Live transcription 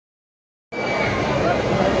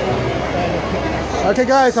Okay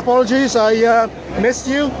guys, apologies, I missed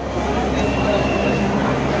you.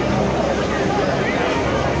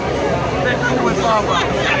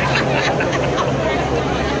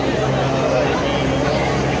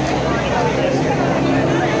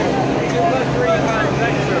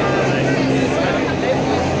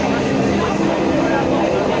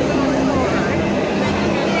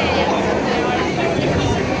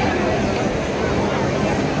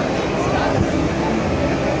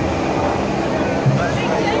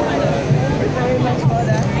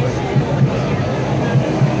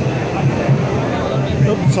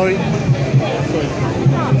 Sorry.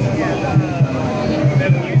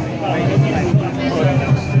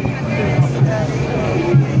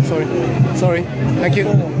 Sorry. Thank you.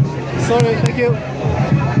 Sorry, thank you.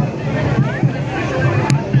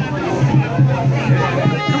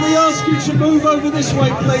 Can we ask you to move over this way,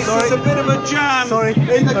 please? Sorry. There's a bit of a jam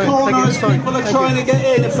in the Sorry. corner as people are trying to get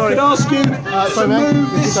in. If we could ask you to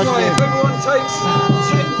move this way, if everyone takes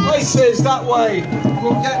places that way,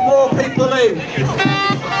 we'll get more people in.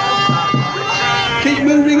 Keep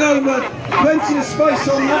moving over. Plenty of space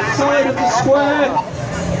on that side of the square.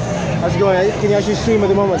 How's it going? Can you actually stream at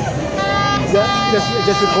the moment? Yeah,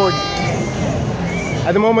 just record.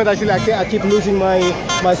 At the moment, actually, I keep losing my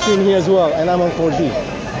stream here as well, and I'm on 4G.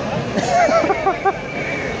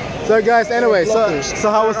 So guys, anyway, so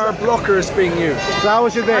how was our blockers being used? So how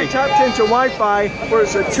was your day? I tapped into Wi-Fi where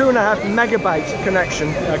it's a 2.5 megabyte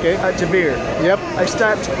connection. Okay. At Devere. Yep. I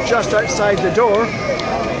stepped just outside the door,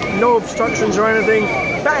 no obstructions or anything.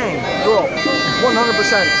 Bang! Drop.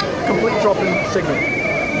 100% complete drop in signal.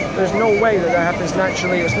 There's no way that happens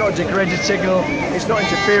naturally. It's not a degraded signal. It's not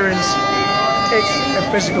interference. It's a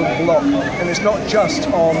physical block, and it's not just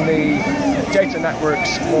on the data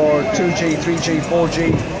networks for 2G, 3G,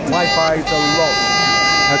 4G, Wi-Fi, the lot.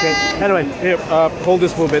 Okay. Anyway, here, hold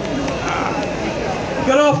this for a bit.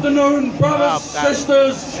 Good afternoon, brothers,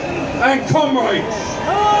 sisters, and comrades.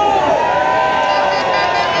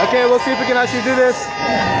 Okay, we'll see if we can actually do this.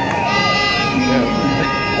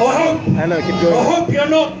 I know, keep going. I hope you're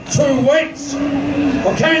not too wet.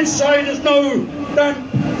 I can say there's no damp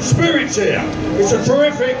spirits here. It's a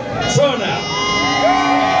terrific turnout.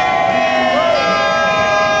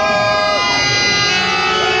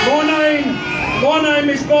 My name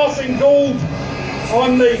is Martin Gould.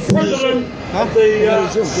 I'm the president of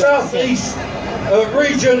the southeast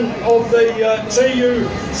region of the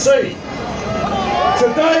TUC.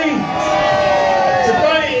 Today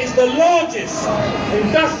is the largest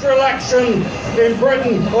industrial action in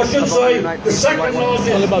Britain, I should say the second largest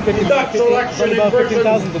industrial action in Britain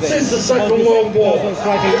since the Second World War. It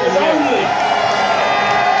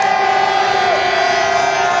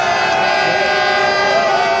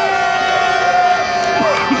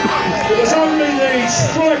was only the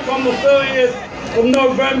strike on the 30th of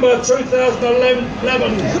November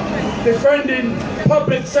 2011 defending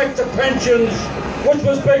public sector pensions which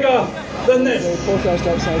was bigger than this.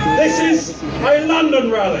 This is a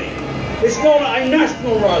London rally. It's not a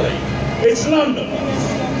national rally. It's London.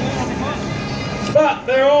 But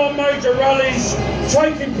there are major rallies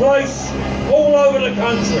taking place all over the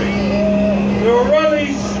country. There are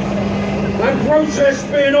rallies and protests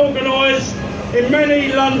being organised in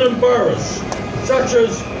many London boroughs, such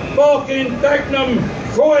as Barking, Dagenham,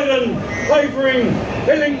 Croydon, Havering,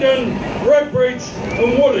 Hillingdon, Redbridge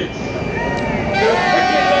and Woolwich.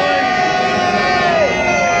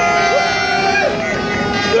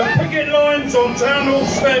 There are picket lines on town hall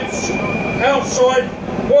steps, outside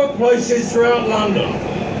workplaces throughout London.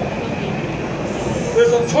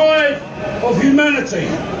 There's a tide of humanity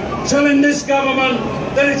telling this government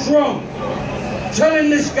that it's wrong, telling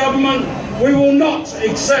this government we will not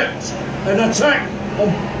accept an attack on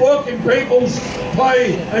working people's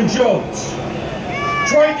pay and jobs.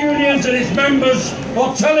 Trade unions and its members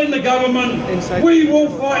are telling the government we will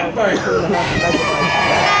fight back.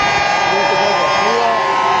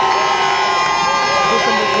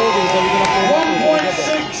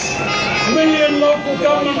 1.6 million local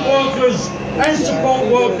government workers and support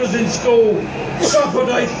workers in school suffered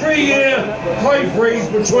a 3-year pay freeze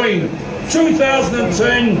between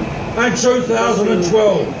 2010 and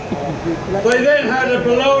 2012. They then had a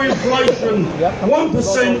below inflation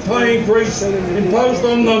 1% pay increase imposed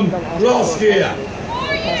on them last year.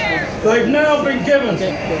 They've now been given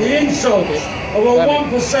the insult of a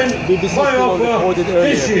 1% pay offer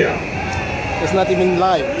this year. It's not even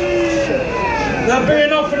live. They're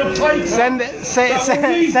being offered a pay cut. Send this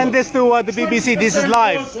to the BBC. This is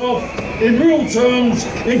live. In real terms,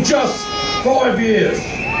 in just 5 years.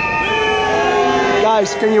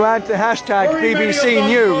 Guys, can you add the hashtag BBC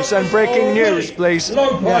News and breaking news, please?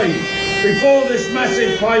 Low pay. before this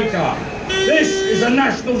massive pay cut. This is a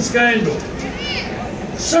national scandal.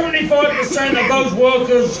 75% of those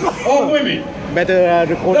workers are women. Better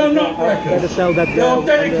record. They're not better records. sell that. They're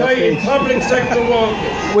dedicated public sector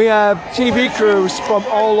workers. We have TV crews from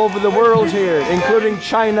all over the world here, including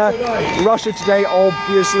China, Russia today,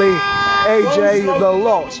 obviously, AJ, the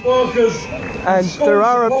lot. And there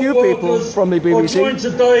are a few people from the BBC.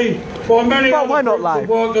 Today by many But why not live?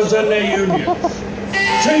 workers and their unions.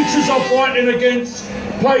 Teachers are fighting against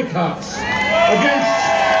pay cuts, against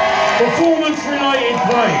performance-related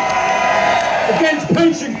pay, against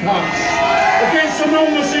pension cuts, against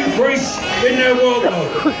enormous increase in their workload.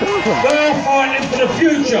 They are fighting for the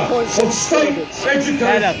future of state education.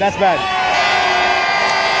 That's bad.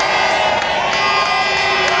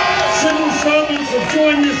 Civil servants have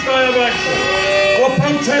joined this day of action, are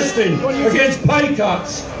protesting against pay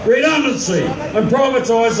cuts, redundancy and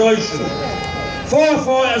privatisation.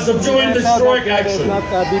 Firefighters have joined the strike action,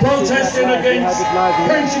 protesting against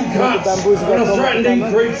pension cuts and a threatened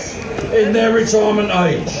increase in their retirement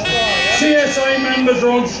age. CSA members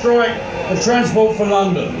are on strike at Transport for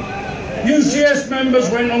London. UCS members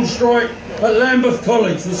went on strike at Lambeth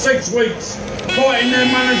College for 6 weeks, fighting their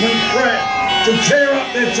management threat to tear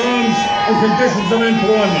up their terms and conditions of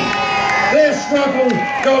employment. Their struggle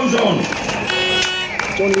goes on.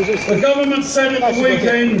 The government said at the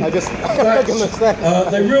weekend that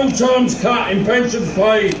the real terms cut in pension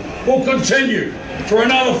pay will continue for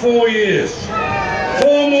another 4 years.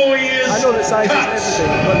 4 more years cuts,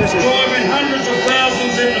 driving hundreds of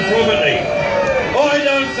thousands into poverty. I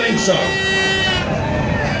don't think so.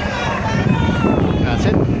 That's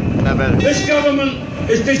it. Not better. This government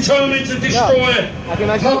is determined to destroy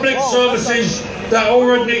public services that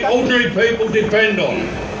ordinary people depend on.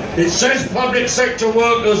 It says public sector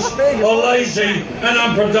workers are lazy and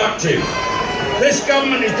unproductive. This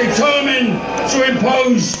government is determined to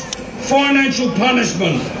impose financial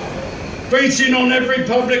punishment, beating on every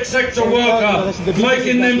public sector worker,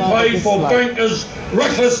 making them pay for bankers'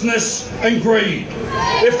 recklessness and greed.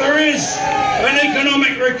 If there is an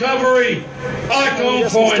economic recovery, I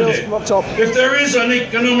can't find it. If there is an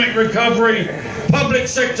economic recovery, public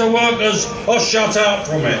sector workers are shut out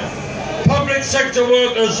from it. Public sector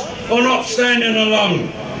workers are not standing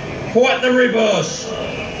alone. Quite the reverse.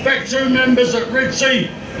 Factory members at Ritzy,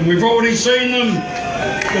 and we've already seen them,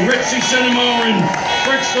 the Ritzy Cinema in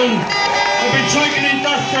Brixton, have been taking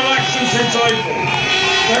industrial action since April.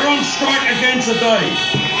 They're on strike again today,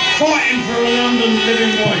 fighting for a London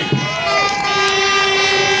living wage.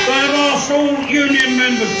 They have asked all union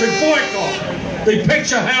members to boycott the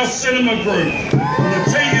Picture House Cinema Group, and the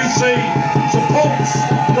TUC supports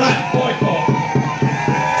that boycott.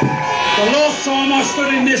 The last time I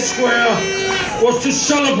stood in this square was to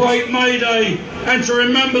celebrate May Day and to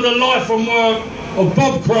remember the life and work of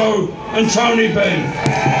Bob Crow and Tony Benn.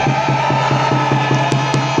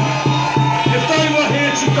 If they were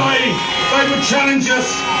here today, they would challenge us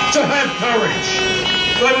to have courage.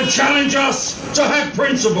 They would challenge us to have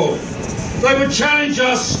principle. They would challenge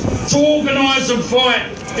us to organise and fight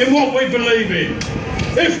in what we believe in.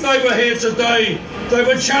 If they were here today, they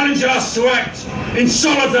would challenge us to act in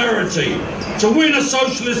solidarity, to win a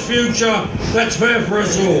socialist future that's fair for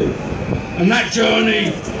us all. And that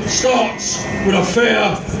journey starts with a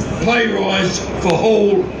fair pay rise for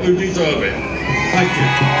all who deserve it. Thank you.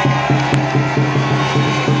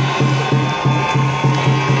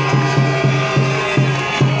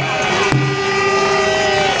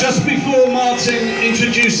 Just before Martin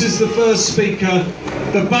introduces the first speaker,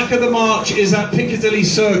 the back of the march is at Piccadilly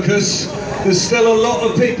Circus. There's still a lot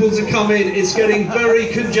of people to come in. It's getting very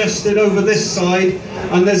congested over this side,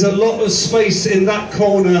 and there's a lot of space in that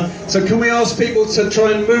corner. So can we ask people to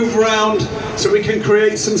try and move around so we can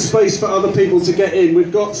create some space for other people to get in?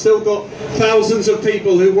 We've still got thousands of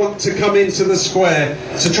people who want to come into the square.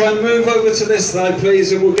 So try and move over to this side,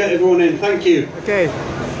 please, and we'll get everyone in. Thank you. Okay.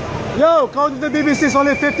 Yo, come to the BBC. It's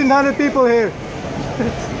only 1,500 people here.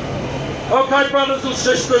 Okay, brothers and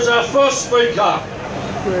sisters, our first speaker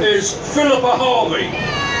is Philippa Harvey.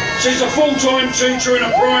 She's a full-time teacher in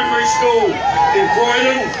a primary school in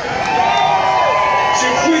Croydon.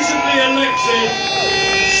 She's recently elected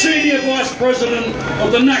Senior Vice President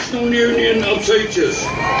of the National Union of Teachers.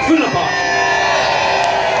 Philippa.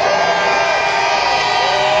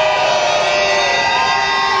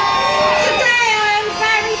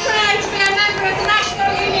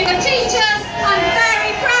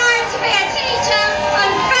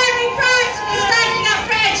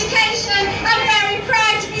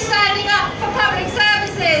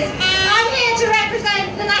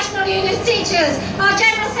 Our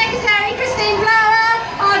General Secretary, Christine Blower,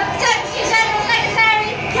 our Deputy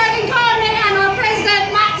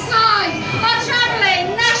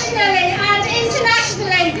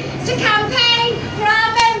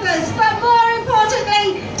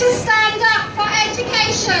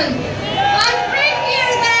nation. I bring you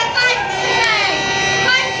their thanks today.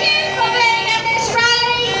 Thank you for being at this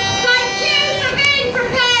rally. Thank you for being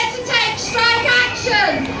prepared to take strike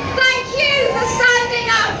action. Thank you for standing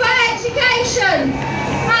up for education.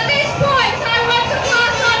 At this point, I want to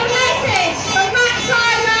pass on a message from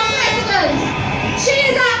Maxine, our president. She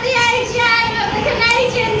is at the AGM of the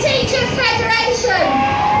Canadian Teachers Federation.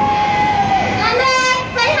 And there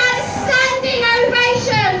they had a standing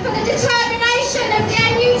ovation for the determination of the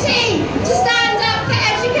NUT to stand up for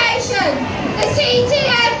education. The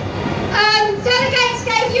TTIP delegates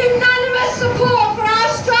gave unanimous support for our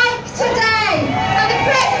strike today. And the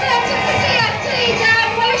president of the CFT, Dan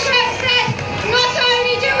Wilshire, said, not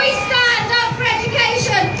only do we stand up for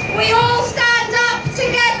education, we all stand up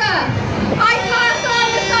together. I pass on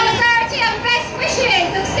the solidarity and best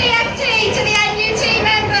wishes of CFT to the NUT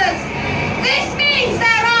members. This means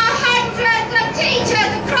there are hundreds of teachers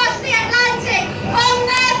across the Atlantic on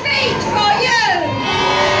their feet for you.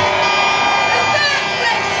 The fact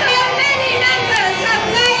that so many members have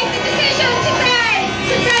made the decision today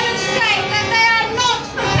to demonstrate that they are not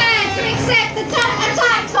prepared to accept the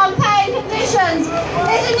attacks on pay and conditions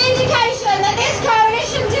is an indication that this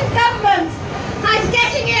coalition government is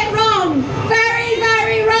getting it wrong. Very,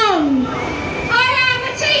 very wrong. I am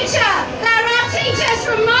a teacher. There are teachers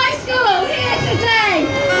from my school here today.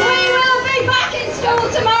 We will be back in school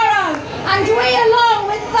tomorrow, and we,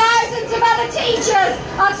 along with thousands of other teachers,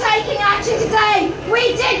 are taking action today.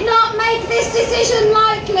 We did not make this decision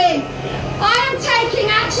lightly. I am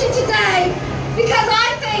taking action today because I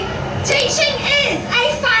think teaching is a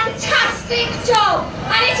fantastic job,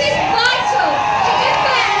 and it is vital to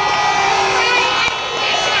defend the pay and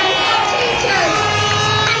conditions of teachers.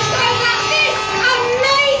 And so that this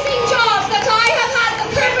amazing job that I have had the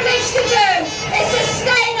privilege to do is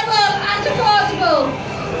sustainable and affordable.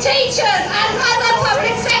 Teachers and other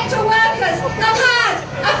public sector workers have had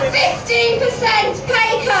a 15%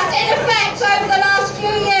 pay cut in effect over the last few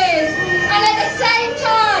years, and at the same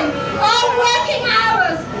time our working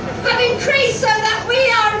hours have increased so that we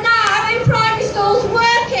are now in primary schools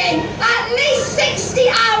working at least 60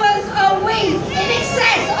 hours a week, in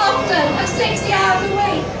excess often of 60 hours a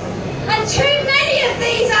week. And too many of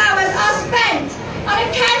these hours are spent on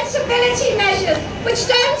accountability measures which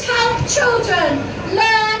don't help children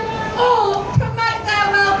learn or promote their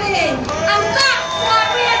well-being. And that's why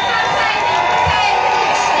we are campaigning for pay and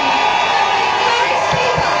conditions. Encourage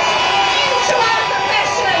people into our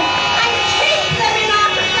profession and keep them in our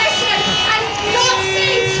profession, and not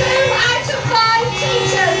see 2 out of 5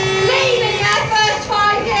 teachers leaving their first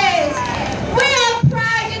 5 years. We are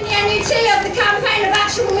proud in the NUT of the campaign of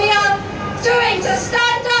action we are doing to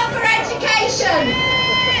stand up for education.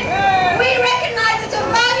 We recognise that a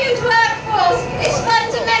valued workforce is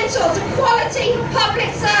fundamental to quality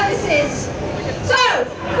public services. So,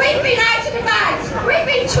 we've been out and about, we've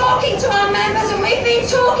been talking to our members, and we've been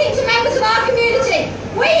talking to members of our community.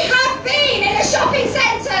 We have been in a shopping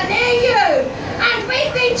centre near you, and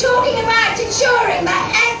we've been talking about ensuring that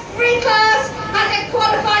every class has a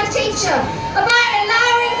qualified teacher, about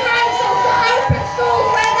allowing councils to open schools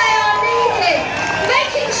where they are needed,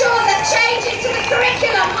 making sure that changes to the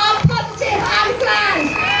curriculum are positive and planned,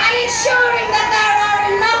 and ensuring that there are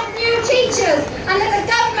enough new teachers and that the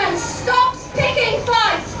government stops picking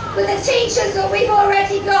fights with the teachers that we've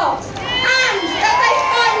already got, and that they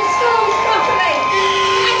fund schools properly.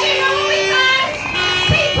 And do you know what we found?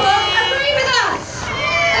 People agree with us.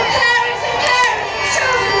 The parents and carers, the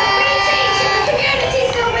children that we teach in the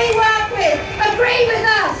communities that we work with agree with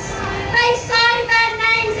us. They sign their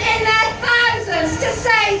names in their thousands to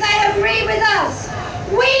say they agree with us.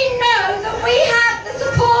 We know that we have the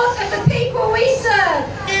support of the people we serve.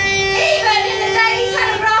 Even in the Daily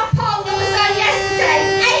Telegraph poll that was done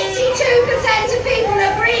yesterday, 82% of people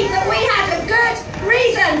agreed that we had a good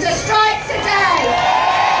reason to strike today.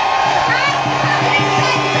 As public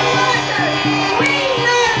sector workers, we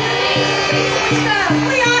know the needs of the people we serve.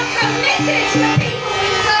 We are committed to the people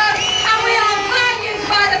we serve, and we are valued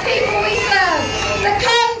by the people we serve. The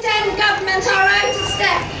condemned government are out of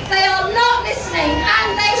step. They are not listening, and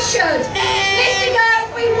they should. Listen,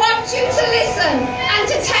 we want you to listen and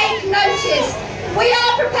to take notice. We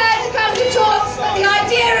are prepared to come to talks, but the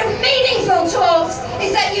idea of meaningful talks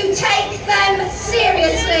is that you take them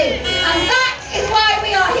seriously. And that is why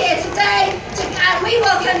we are here today, and we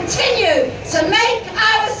will continue to make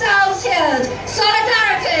ourselves heard.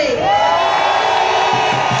 Solidarity!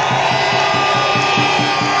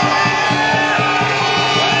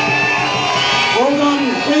 Hold on,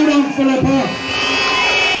 Philippa.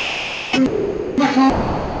 Back on.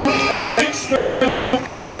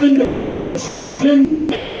 in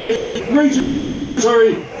region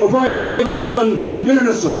of right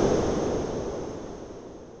unison.